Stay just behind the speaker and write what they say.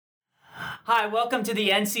Hi, welcome to the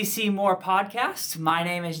NCC More podcast. My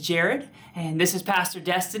name is Jared, and this is Pastor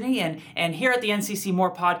Destiny. And here at the NCC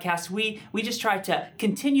More podcast, we just try to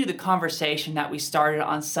continue the conversation that we started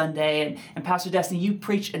on Sunday. And Pastor Destiny, you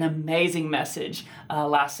preached an amazing message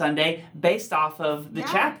last Sunday based off of the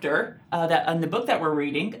chapter that in the book that we're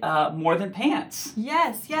reading, More Than Pants.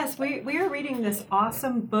 Yes. We are reading this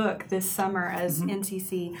awesome book this summer as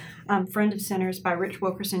NCC, Friend of Sinners by Rich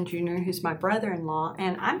Wilkerson Jr., who's my brother-in-law.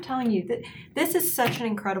 And I'm telling you that this is such an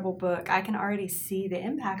incredible book. I can already see the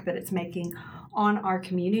impact that it's making on our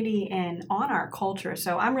community and on our culture.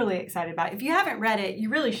 So I'm really excited about it. If you haven't read it, you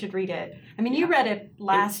really should read it. I mean, you read it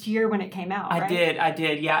last year when it came out, right? I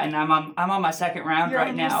did, yeah. And I'm on my second round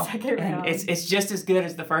right now. Second round. And it's just as good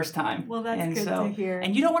as the first time. Well, that's good to hear.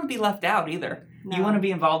 And you don't want to be left out either. No. You want to be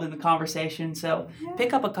involved in the conversation. So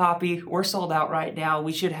pick up a copy. We're sold out right now.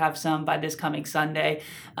 We should have some by this coming Sunday,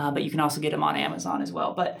 but you can also get them on Amazon as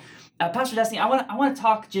well. But Pastor Destiny, I want to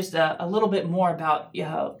talk just a little bit more about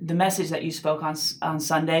the message that you spoke on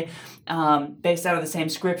Sunday, based out of the same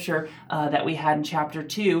scripture that we had in chapter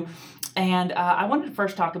 2. And I wanted to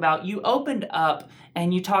first talk about, you opened up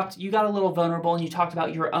and you got a little vulnerable, and you talked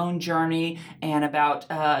about your own journey and about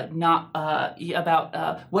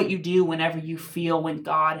what you do whenever you feel when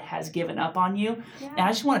God has given up on you. Yeah. And I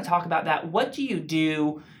just want to talk about that. What do you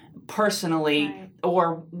do personally,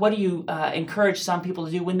 or what do you encourage some people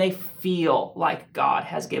to do when they feel like God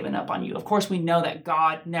has given up on you? Of course, we know that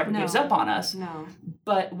God never gives up on us. No.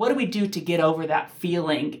 But what do we do to get over that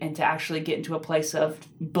feeling and to actually get into a place of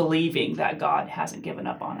believing that God hasn't given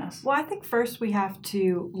up on us? Well, I think first we have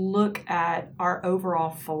to look at our overall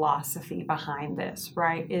philosophy behind this,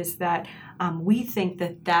 right? Is that we think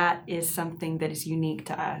that is something that is unique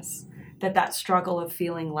to us. That struggle of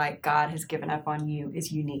feeling like God has given up on you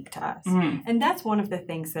is unique to us. Mm. And that's one of the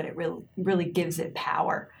things that it really gives it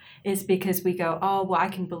power, is because we go, oh, well, I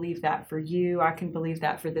can believe that for you. I can believe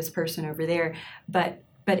that for this person over there. But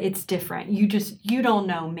it's different. You don't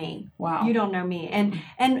know me. Wow. You don't know me.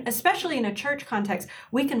 And especially in a church context,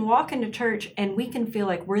 we can walk into church and we can feel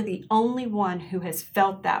like we're the only one who has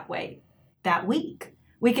felt that way that week.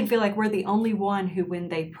 We can feel like we're the only one who, when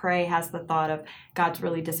they pray, has the thought of, God's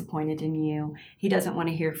really disappointed in you. He doesn't want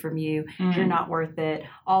to hear from you. Mm-hmm. You're not worth it.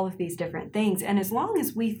 All of these different things. And as long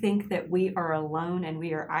as we think that we are alone and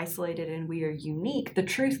we are isolated and we are unique, the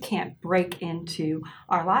truth can't break into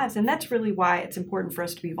our lives. And that's really why it's important for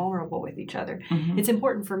us to be vulnerable with each other. Mm-hmm. It's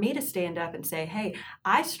important for me to stand up and say, hey,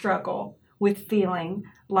 I struggle with feeling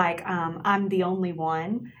like I'm the only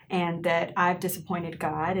one and that I've disappointed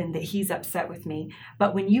God and that He's upset with me.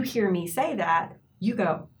 But when you hear me say that, you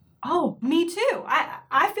go, oh, me too.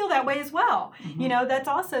 I feel that way as well. Mm-hmm. You know, that's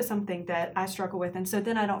also something that I struggle with. And so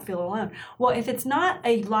then I don't feel alone. Well, if it's not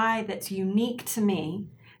a lie that's unique to me,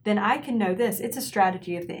 then I can know this. It's a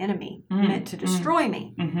strategy of the enemy meant to destroy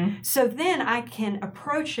me. Mm-hmm. So then I can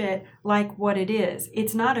approach it like what it is.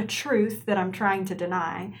 It's not a truth that I'm trying to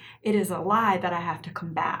deny. It is a lie that I have to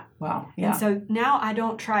combat. Wow. Yeah. And so now I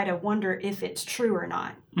don't try to wonder if it's true or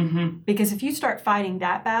not. Mm-hmm. Because if you start fighting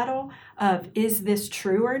that battle of, is this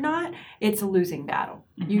true or not, it's a losing battle.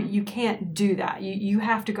 Mm-hmm. You can't do that. You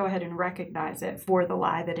have to go ahead and recognize it for the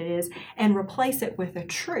lie that it is and replace it with a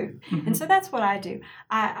truth. Mm-hmm. And so that's what I do.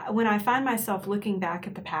 When I find myself looking back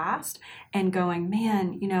at the past and going,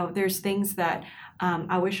 man, you know, there's things that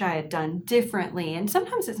I wish I had done differently. And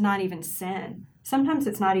sometimes it's not even sin. Sometimes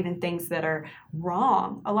it's not even things that are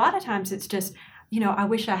wrong. A lot of times it's just, you know, I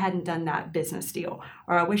wish I hadn't done that business deal,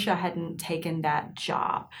 or I wish I hadn't taken that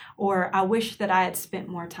job, or I wish that I had spent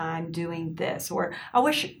more time doing this, or I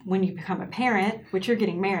wish when you become a parent, which you're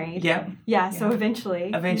getting married. Yeah. So eventually,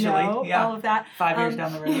 you know, all of that. 5 years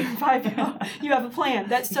down the road. You have a plan.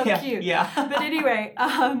 That's so cute. Yeah. But anyway,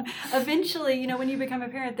 eventually, you know, when you become a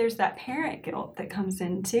parent, there's that parent guilt that comes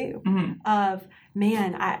in too, of,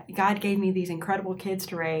 man, God gave me these incredible kids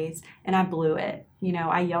to raise, and I blew it. You know,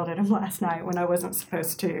 I yelled at them last night when I wasn't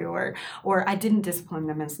supposed to, or I didn't discipline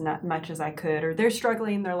them as much as I could, or they're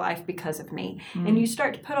struggling in their life because of me. Mm. And you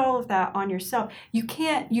start to put all of that on yourself. You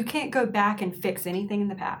can't go back and fix anything in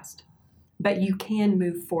the past, but you can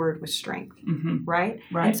move forward with strength, right?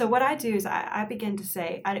 And so what I do is I begin to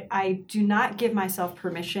say, I do not give myself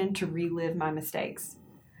permission to relive my mistakes.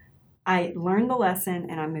 I learn the lesson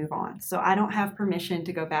and I move on. So I don't have permission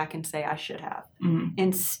to go back and say I should have. Mm-hmm.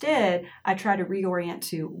 Instead, I try to reorient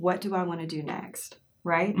to, what do I want to do next?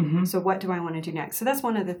 Right? Mm-hmm. So what do I want to do next? So that's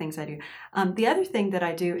one of the things I do. The other thing that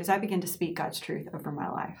I do is I begin to speak God's truth over my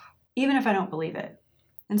life, even if I don't believe it.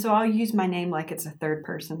 And so I'll use my name like it's a third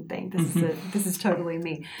person thing. This is totally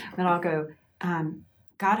me. And I'll go,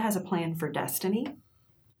 God has a plan for Destiny.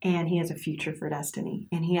 and he has a future for Destiny,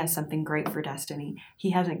 and he has something great for Destiny.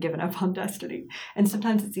 He hasn't given up on Destiny. And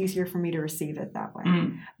sometimes it's easier for me to receive it that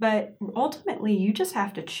way. But ultimately, you just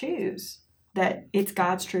have to choose that it's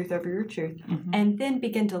God's truth over your truth, and then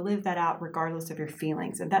begin to live that out regardless of your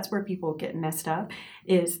feelings. And that's where people get messed up,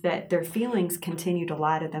 is that their feelings continue to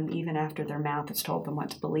lie to them even after their mouth has told them what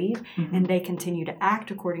to believe, and they continue to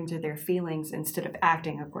act according to their feelings instead of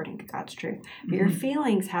acting according to God's truth. But your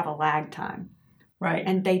feelings have a lag time. Right.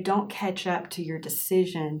 And they don't catch up to your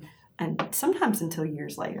decision, and sometimes until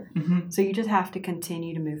years later. So you just have to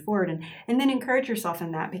continue to move forward and then encourage yourself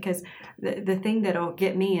in that, because the thing that'll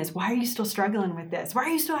get me is, why are you still struggling with this? Why are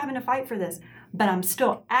you still having to fight for this? But I'm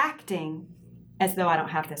still acting as though I don't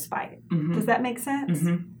have this fight. Does that make sense?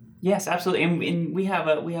 Yes, absolutely. And we have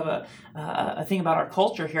a thing about our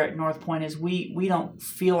culture here at North Point is we don't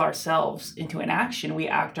feel ourselves into an action. We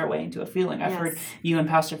act our way into a feeling. I've heard you and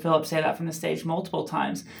Pastor Philip say that from the stage multiple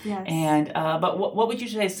times. Yes. And but what would you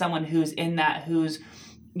say to someone who's in that, who's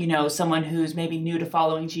someone who's maybe new to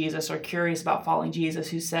following Jesus or curious about following Jesus,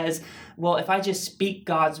 who says, well, if I just speak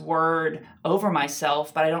God's word over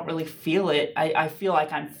myself, but I don't really feel it, I feel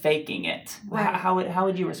like I'm faking it. Right. How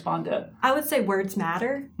would you respond to? I would say words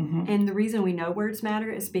matter. And the reason we know words matter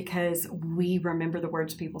is because we remember the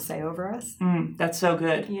words people say over us. That's so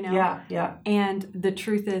good. Yeah. And the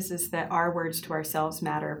truth is that our words to ourselves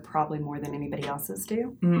matter probably more than anybody else's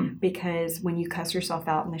do. Because when you cuss yourself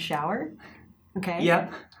out in the shower, okay.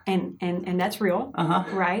 Yep. And that's real,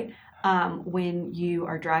 right? When you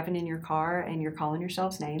are driving in your car and you're calling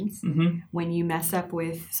yourselves names, when you mess up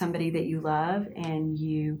with somebody that you love and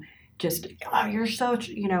you just, you're so,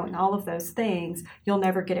 and all of those things, you'll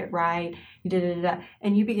never get it right,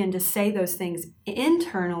 and you begin to say those things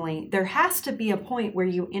internally, there has to be a point where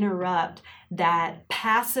you interrupt that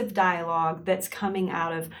passive dialogue that's coming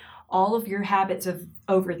out of all of your habits of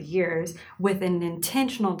over the years with an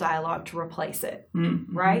intentional dialogue to replace it,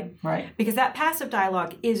 right? Right. Because that passive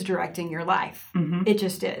dialogue is directing your life. It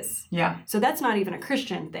just is. Yeah. So that's not even a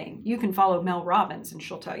Christian thing. You can follow Mel Robbins and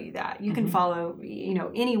she'll tell you that. You can follow,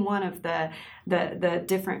 any one of the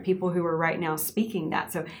different people who are right now speaking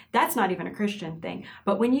that. So that's not even a Christian thing.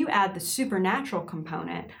 But when you add the supernatural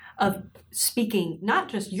component of speaking not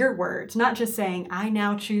just your words, not just saying, I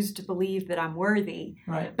now choose to believe that I'm worthy,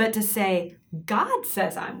 right, but to say, God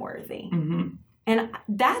says I'm worthy. And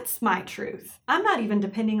that's my truth. I'm not even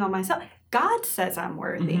depending on myself. God says I'm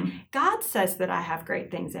worthy. God says that I have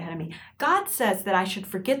great things ahead of me. God says that I should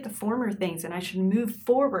forget the former things and I should move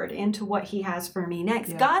forward into what he has for me next.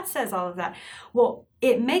 Yeah. God says all of that. Well,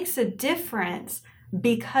 it makes a difference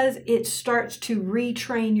because it starts to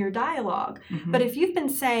retrain your dialogue. But if you've been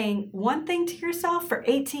saying one thing to yourself for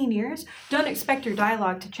 18 years, don't expect your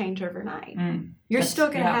dialogue to change overnight. You're still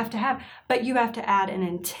going to have, but you have to add an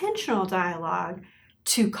intentional dialogue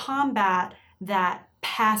to combat that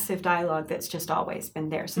passive dialogue that's just always been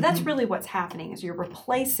there. So that's really what's happening, is you're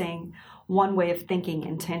replacing one way of thinking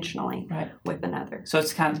intentionally with another. So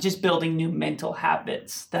it's kind of just building new mental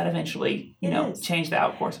habits that eventually, change the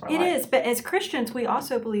outcourse of our life. It is, but as Christians, we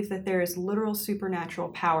also believe that there is literal supernatural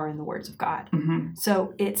power in the words of God.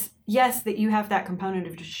 So it's, yes, that you have that component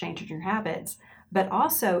of just changing your habits, but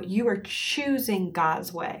also you are choosing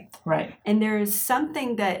God's way. Right. And there is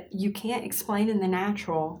something that you can't explain in the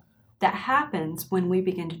natural that happens when we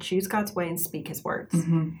begin to choose God's way and speak his words.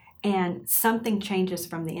 And something changes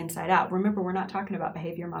from the inside out. Remember, we're not talking about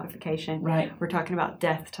behavior modification. Right. We're talking about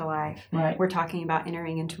death to life. Right. We're talking about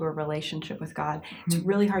entering into a relationship with God. It's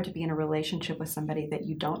really hard to be in a relationship with somebody that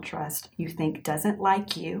you don't trust, you think doesn't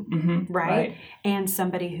like you, right? And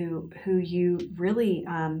somebody who you really,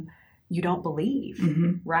 you don't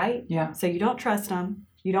believe, right? Yeah. So you don't trust them.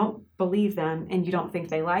 You don't believe them, and you don't think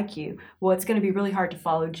they like you. Well, it's going to be really hard to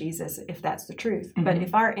follow Jesus if that's the truth. But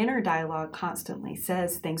if our inner dialogue constantly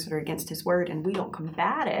says things that are against his word and we don't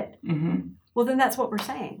combat it, well, then that's what we're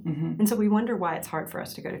saying. And so we wonder why it's hard for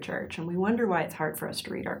us to go to church, and we wonder why it's hard for us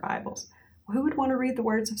to read our Bibles. Who would want to read the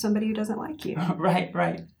words of somebody who doesn't like you? Right.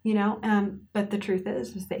 But the truth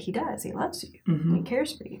is that he does. He loves you. He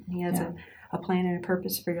cares for you. He has a plan and a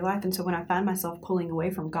purpose for your life. And so when I find myself pulling away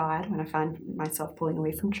from God, when I find myself pulling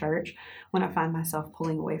away from church, when I find myself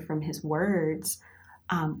pulling away from his words,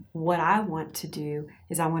 what I want to do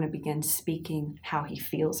is I want to begin speaking how he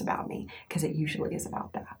feels about me, because it usually is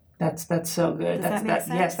about that. That's so good. Does that make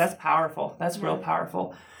sense? Yes, that's powerful. That's real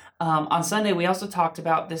powerful. On Sunday, we also talked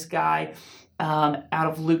about this guy out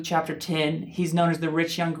of Luke chapter 10. He's known as the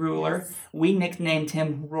rich young ruler. Yes. We nicknamed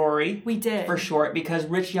him Rory. We did. For short, because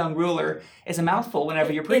rich young ruler is a mouthful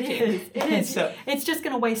whenever you're preaching. It is. So, it's just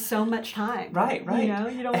going to waste so much time. Right. You know,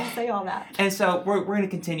 you don't want to say all that. And so we're going to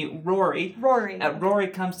continue. Rory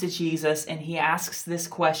comes to Jesus and he asks this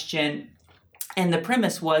question. And the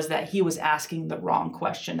premise was that he was asking the wrong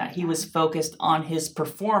question, that he was focused on his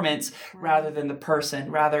performance rather than the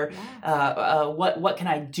person. Rather, what can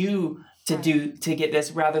I do to get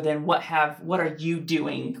this, rather than what are you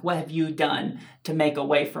doing? What have you done to make a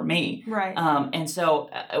way for me? Right. And so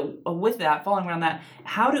with that, following around that,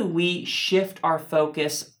 how do we shift our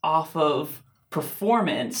focus off of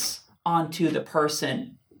performance onto the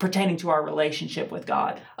person pertaining to our relationship with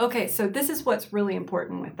God? Okay, so this is what's really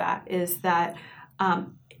important with that, is that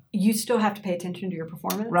you still have to pay attention to your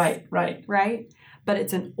performance. Right. But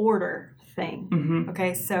it's an order thing. Mm-hmm.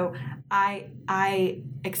 Okay, so I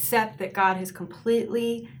accept that God has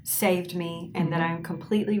completely saved me and that I'm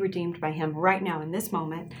completely redeemed by him right now in this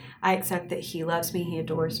moment. I accept that he loves me, he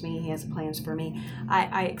adores me, he has plans for me.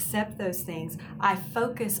 I accept those things. I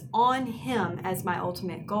focus on him as my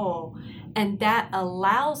ultimate goal, and that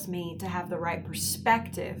allows me to have the right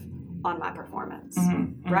perspective on my performance,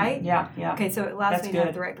 right? Yeah. Okay, so it allows That's me good. to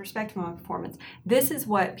have the right perspective on my performance. This is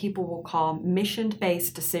what people will call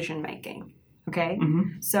mission-based decision making. Okay,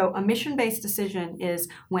 so a mission-based decision is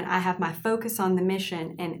when I have my focus on the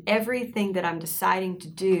mission and everything that I'm deciding to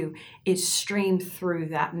do is streamed through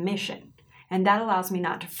that mission. And that allows me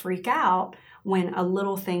not to freak out when a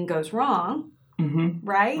little thing goes wrong,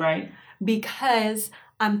 right? Right. Because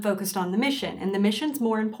I'm focused on the mission, and the mission's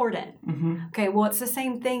more important. Okay, well, it's the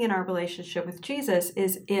same thing in our relationship with Jesus,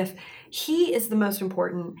 is if he is the most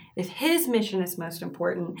important, if his mission is most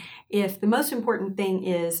important, if the most important thing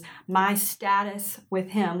is my status with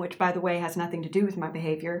him, which, by the way, has nothing to do with my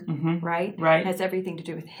behavior, right? Right. It has everything to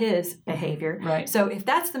do with his behavior. Right. So if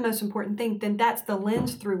that's the most important thing, then that's the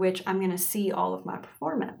lens through which I'm going to see all of my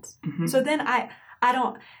performance. So then I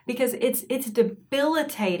don't, because it's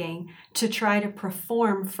debilitating to try to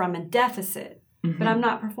perform from a deficit. But I'm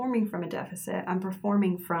not performing from a deficit. I'm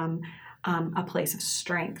performing from a place of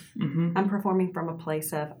strength. I'm performing from a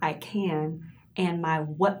place of I can, and my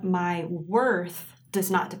worth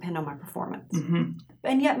does not depend on my performance.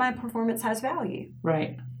 And yet my performance has value.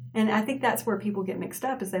 Right. And I think that's where people get mixed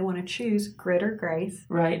up, is they want to choose grit or grace.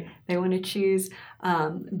 Right. They want to choose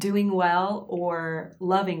doing well or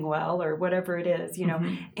loving well or whatever it is, you know.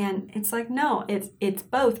 And it's like, no, it's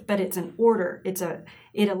both, but it's an order.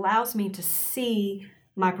 It allows me to see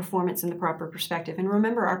my performance in the proper perspective. And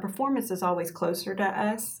remember, our performance is always closer to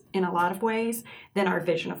us in a lot of ways than our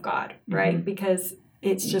vision of God, right? Because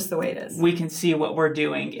it's just the way it is. We can see what we're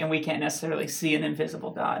doing, and we can't necessarily see an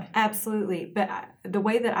invisible God. Absolutely. But the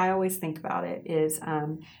way that I always think about it is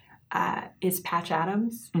Patch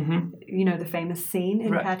Adams. You know, the famous scene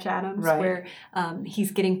in Patch Adams where he's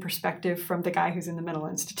getting perspective from the guy who's in the mental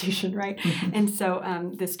institution, right? And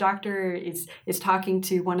so this doctor is talking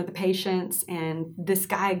to one of the patients, and this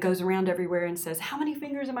guy goes around everywhere and says, how many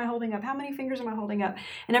fingers am I holding up? How many fingers am I holding up?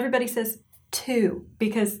 And everybody says, 2,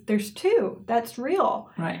 because there's 2. That's real.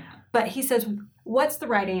 Right. But he says, what's the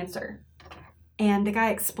right answer? And the guy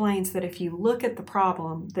explains that if you look at the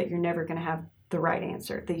problem, that you're never going to have the right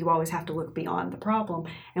answer, that you always have to look beyond the problem.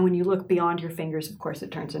 And when you look beyond your fingers, of course,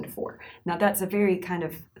 it turns into 4. Now, that's a very kind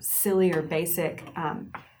of silly or basic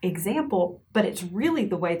example, but it's really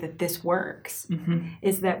the way that this works,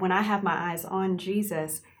 is that when I have my eyes on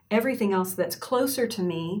Jesus, everything else that's closer to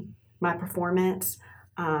me, my performance,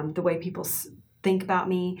 the way people think about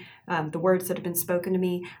me, the words that have been spoken to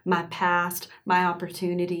me, my past, my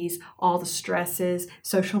opportunities, all the stresses,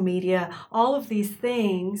 social media, all of these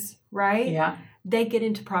things, right? Yeah. They get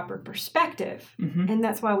into proper perspective. And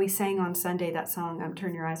that's why we sang on Sunday that song,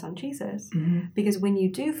 Turn Your Eyes on Jesus. Because when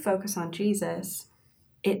you do focus on Jesus,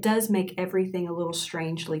 it does make everything a little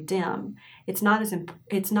strangely dim. It's not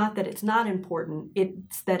that it's not important,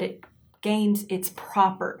 it's that it gains its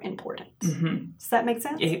proper importance. Does that make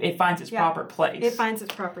sense? It finds its proper place. It finds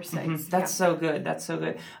its proper space. That's so good. That's so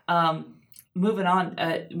good. Moving on,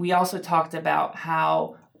 we also talked about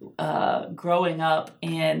how growing up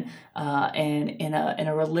in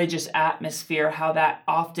a religious atmosphere, how that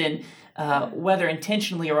often, whether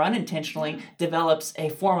intentionally or unintentionally, develops a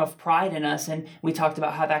form of pride in us, and we talked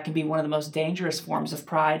about how that can be one of the most dangerous forms of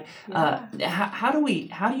pride. How do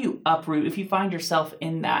you uproot, if you find yourself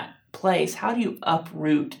in that place, how do you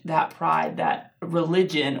uproot that pride that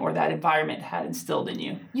religion or that environment had instilled in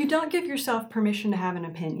you? You don't give yourself permission to have an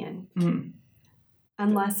opinion.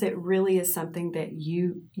 unless it really is something that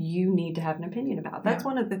you need to have an opinion about. That's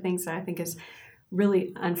one of the things that I think is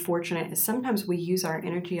really unfortunate, is sometimes we use our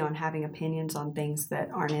energy on having opinions on things that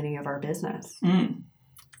aren't any of our business.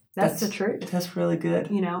 That's the truth. That's really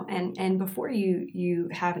good. You know, and before you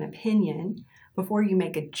have an opinion, before you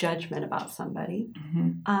make a judgment about somebody,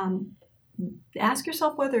 ask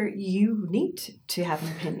yourself whether you need to have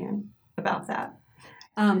an opinion about that.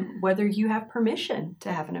 Whether you have permission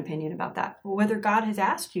to have an opinion about that, whether God has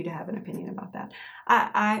asked you to have an opinion about that.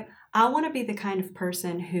 I want to be the kind of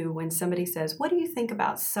person who, when somebody says, "What do you think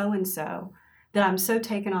about so-and-so?" that I'm so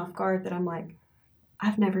taken off guard that I'm like,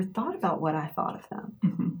 I've never thought about what I thought of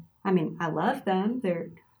them. I mean, I love them.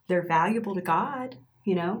 They're valuable to God.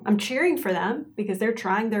 You know, I'm cheering for them because they're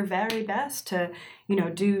trying their very best to,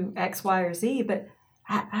 do X, Y, or Z. But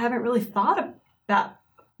I haven't really thought about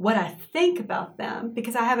what I think about them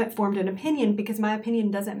because I haven't formed an opinion, because my opinion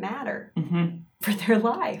doesn't matter for their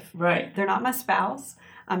life. Right. They're not my spouse.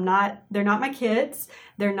 They're not my kids.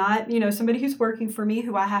 They're not, somebody who's working for me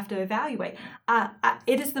who I have to evaluate.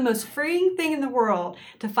 It is the most freeing thing in the world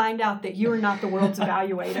to find out that you are not the world's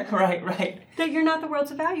evaluator. Right. That you're not the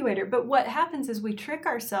world's evaluator. But what happens is we trick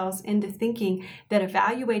ourselves into thinking that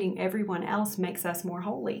evaluating everyone else makes us more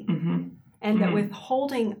holy. And that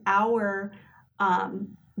withholding our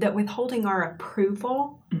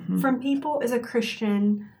approval from people is a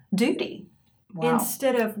Christian duty. Wow.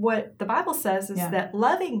 Instead of what the Bible says is that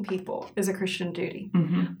loving people is a Christian duty.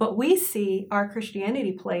 But we see our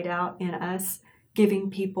Christianity played out in us giving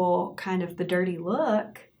people kind of the dirty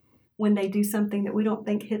look when they do something that we don't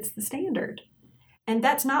think hits the standard. And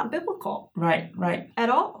that's not biblical. Right. At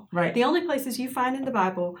all. Right. The only places you find in the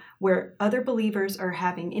Bible where other believers are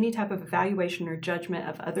having any type of evaluation or judgment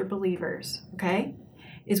of other believers, okay,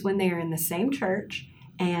 is when they are in the same church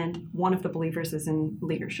and one of the believers is in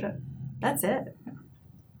leadership. That's it.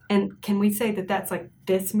 And can we say that that's like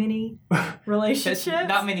this many relationships?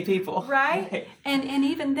 Not many people. Right? And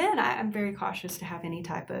even then, I'm very cautious to have any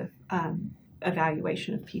type of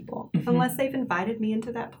evaluation of people unless they've invited me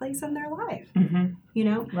into that place in their life.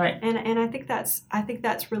 Right. And I think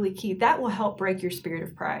that's really key. That will help break your spirit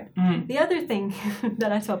of pride. The other thing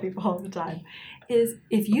that I tell people all the time is,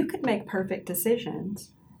 if you could make perfect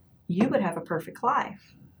decisions, you would have a perfect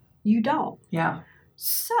life. You don't. Yeah.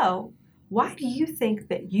 So why do you think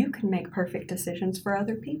that you can make perfect decisions for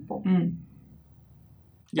other people?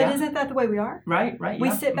 Yeah. But isn't that the way we are? Right.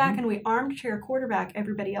 We sit back and we armchair quarterback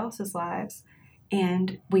everybody else's lives,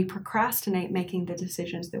 and we procrastinate making the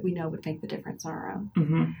decisions that we know would make the difference on our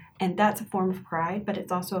own. And that's a form of pride, but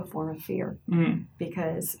it's also a form of fear.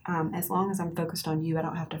 Because as long as I'm focused on you, I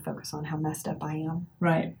don't have to focus on how messed up I am.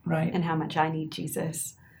 Right. And how much I need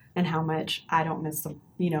Jesus, and how much I don't miss the,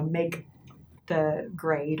 make the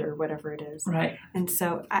grade or whatever it is. Right. And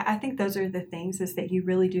so I think those are the things, is that you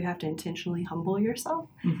really do have to intentionally humble yourself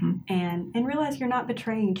and realize you're not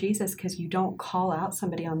betraying Jesus because you don't call out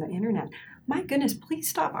somebody on the internet. My goodness, please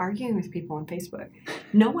stop arguing with people on Facebook.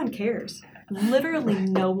 No one cares. Literally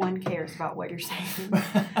no one cares about what you're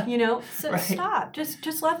saying. So stop.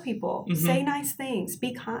 Just love people. Say nice things.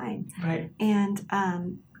 Be kind. Right. And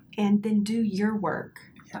then do your work.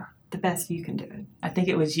 The best you can do it. I think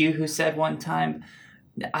it was you who said one time,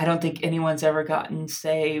 I don't think anyone's ever gotten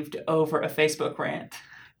saved over a Facebook rant.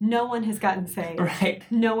 No one has gotten saved. Right.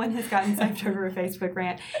 No one has gotten saved over a Facebook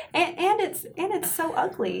rant. And it's so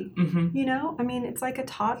ugly. I mean, it's like a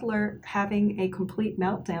toddler having a complete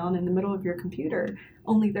meltdown in the middle of your computer,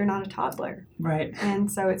 only they're not a toddler. Right. And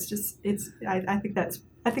so I think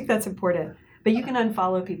that's important. But you can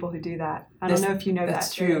unfollow people who do that. I don't know if you know that.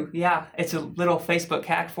 That's true. Yeah. It's a little Facebook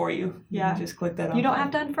hack for you. You can just click that on. You don't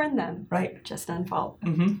have to unfriend them. Right. Just unfollow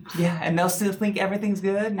them. Yeah. And they'll still think everything's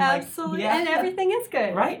good. And absolutely. And everything is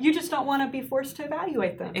good. Right. You just don't want to be forced to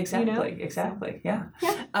evaluate them. Exactly. Exactly. Yeah.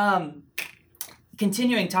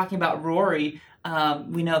 Continuing talking about Rory,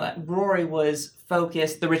 we know that Rory was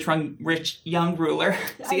focused, the rich young ruler.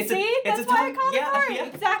 That's why I call it Rory. Yeah.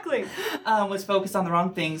 Exactly. Was focused on the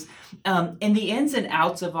wrong things. In the ins and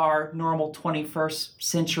outs of our normal 21st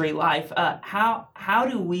century life, how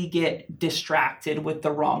do we get distracted with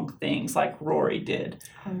the wrong things like Rory did?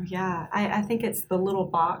 Oh, yeah. I think it's the little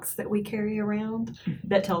box that we carry around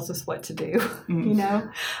that tells us what to do.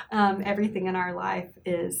 Everything in our life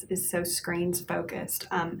is so screens focused.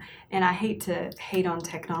 And I hate to hate on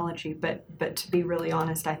technology, but to be be really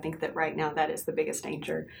honest, I think that right now that is the biggest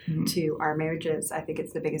danger to our marriages. I think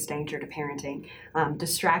it's the biggest danger to parenting.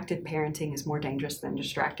 Distracted parenting is more dangerous than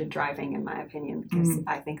distracted driving, in my opinion, because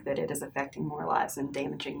I think that it is affecting more lives and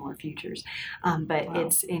damaging more futures. But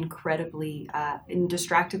it's incredibly in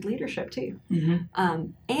distracted leadership too,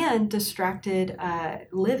 and distracted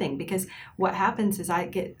living, because what happens is I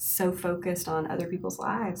get so focused on other people's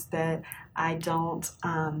lives that I don't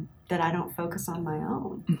focus on my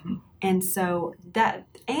own. And so that,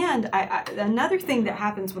 and another thing that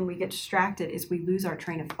happens when we get distracted is we lose our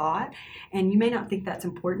train of thought. And you may not think that's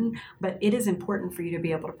important, but it is important for you to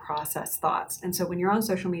be able to process thoughts. And so when you're on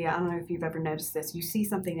social media, I don't know if you've ever noticed this, you see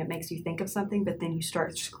something that makes you think of something, but then you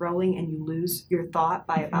start scrolling and you lose your thought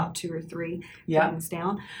by about 2 or 3 things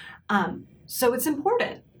down. So it's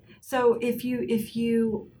important. So if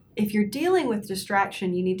you're dealing with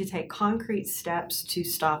distraction, you need to take concrete steps to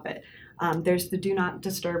stop it. There's the do not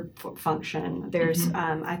disturb function. There's,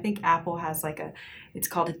 I think Apple has it's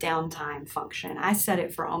called a downtime function. I set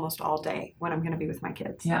it for almost all day when I'm going to be with my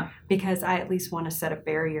kids. Because I at least want to set a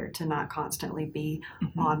barrier to not constantly be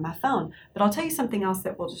on my phone. But I'll tell you something else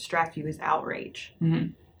that will distract you is outrage.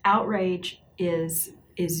 Outrage is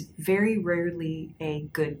very rarely a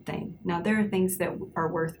good thing. Now, there are things that are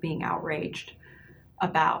worth being outraged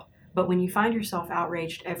about. But when you find yourself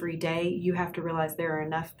outraged every day, you have to realize there are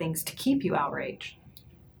enough things to keep you outraged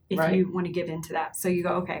if you want to give into that. So you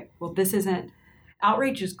go, okay, well,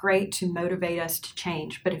 outrage is great to motivate us to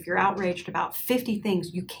change. But if you're outraged about 50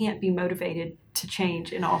 things, you can't be motivated to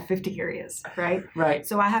change in all 50 areas, right? Right.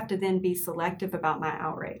 So I have to then be selective about my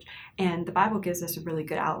outrage. And the Bible gives us a really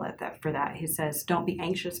good outlet for that. He says, don't be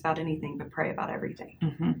anxious about anything, but pray about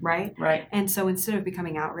everything, right? Right. And so instead of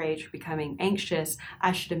becoming outraged, becoming anxious,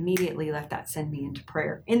 I should immediately let that send me into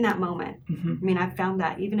prayer in that moment. I mean, I've found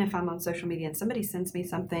that even if I'm on social media and somebody sends me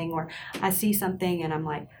something or I see something and I'm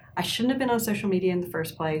like, I shouldn't have been on social media in the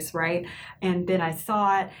first place, right? And then I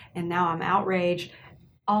saw it and now I'm outraged.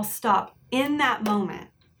 I'll stop in that moment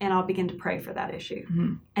and I'll begin to pray for that issue.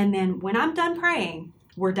 And then when I'm done praying,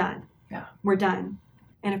 we're done. We're done.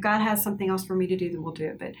 And if God has something else for me to do, then we'll do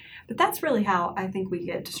it. But that's really how I think we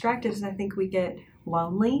get distracted, is I think we get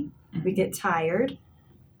lonely, we get tired,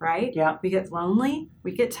 right? We get lonely,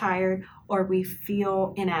 we get tired, or we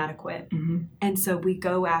feel inadequate. And so we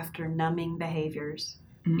go after numbing behaviors.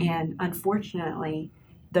 And unfortunately,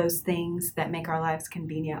 those things that make our lives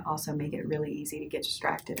convenient also make it really easy to get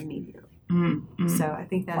distracted immediately. So I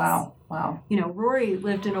think that's wow. You know, Rory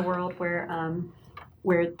lived in a world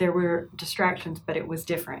where there were distractions, but it was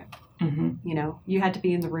different. You know, you had to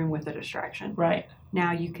be in the room with a distraction. Right.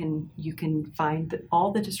 Now you can find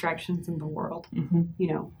all the distractions in the world. You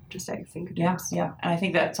know, just at your fingertips. Yeah. And I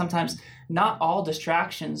think that sometimes not all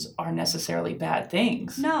distractions are necessarily bad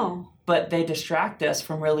things. No. But they distract us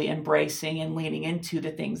from really embracing and leaning into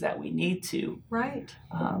the things that we need to. Right.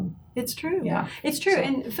 It's true. Yeah. It's true. So,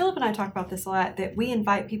 and Philip and I talk about this a lot, that we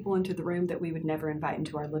invite people into the room that we would never invite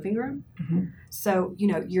into our living room. So, you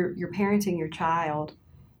know, you're parenting your child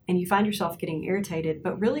and you find yourself getting irritated,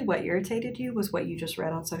 but really what irritated you was what you just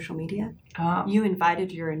read on social media. You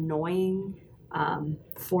invited your annoying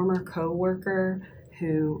former coworker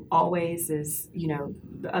who always is, you know,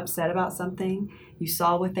 upset about something. You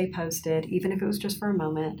saw what they posted, even if it was just for a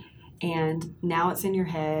moment, and now it's in your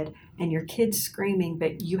head and your kid's screaming,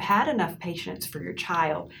 but you had enough patience for your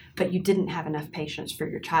child, but you didn't have enough patience for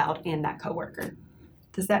your child and that coworker.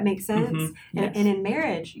 Does that make sense? Yes. And in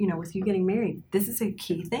marriage, you know, with you getting married, this is a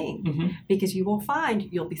key thing because you will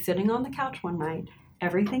find you'll be sitting on the couch one night,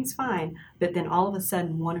 everything's fine, but then all of a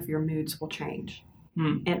sudden one of your moods will change.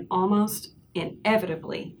 And almost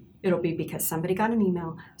inevitably, it'll be because somebody got an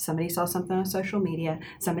email, somebody saw something on social media,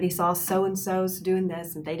 somebody saw so-and-so's doing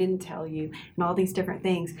this and they didn't tell you, and all these different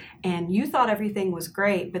things. And you thought everything was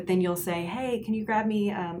great, but then you'll say, hey, can you grab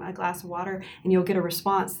me a glass of water? And you'll get a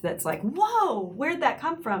response that's like, whoa, where'd that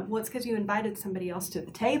come from? Well, it's because you invited somebody else to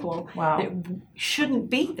the table that shouldn't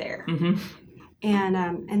be there.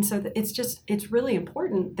 And so it's really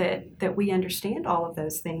important that we understand all of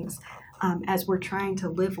those things as we're trying to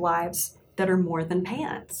live lives that are more than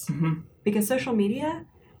pants. Because social media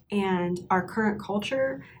and our current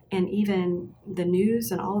culture and even the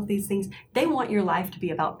news and all of these things, they want your life to be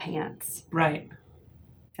about pants. Right.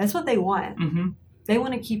 That's what they want. They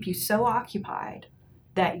want to keep you so occupied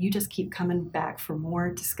that you just keep coming back for more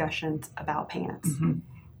discussions about pants.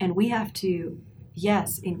 And we have to,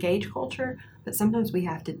 yes, engage culture, but sometimes we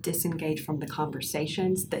have to disengage from the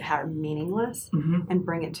conversations that are meaningless and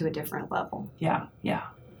bring it to a different level. Yeah.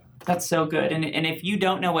 That's so good. And if you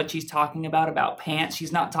don't know what she's talking about pants,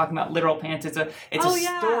 she's not talking about literal pants. It's a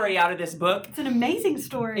story out of this book. It's an amazing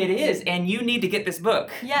story. It is, and you need to get this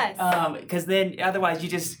book. Yes. Because then otherwise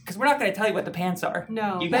because we're not going to tell you what the pants are.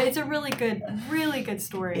 No, but it's a really good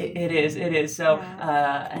story. It is. So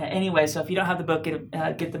anyway, so if you don't have the book,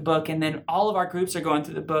 get the book, and then all of our groups are going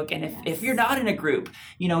through the book. And if you're not in a group,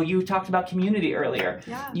 you talked about community earlier.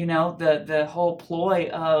 Yeah. The whole ploy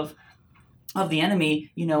of the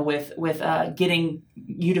enemy, with getting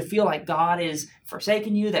you to feel like God is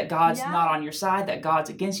forsaken you, that God's not on your side, that God's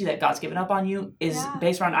against you, that God's given up on you, is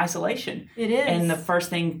based around isolation. It is. And the first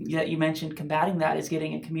thing that you mentioned combating that is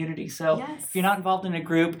getting a community. So if you're not involved in a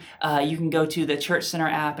group, you can go to the Church Center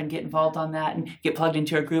app and get involved on that and get plugged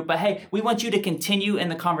into a group. But hey, we want you to continue in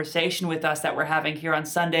the conversation with us that we're having here on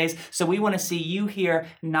Sundays. So we want to see you here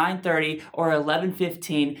 9:30 or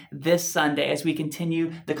 11:15 this Sunday as we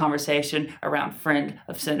continue the conversation around Friend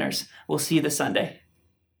of Sinners. We'll see you this Sunday.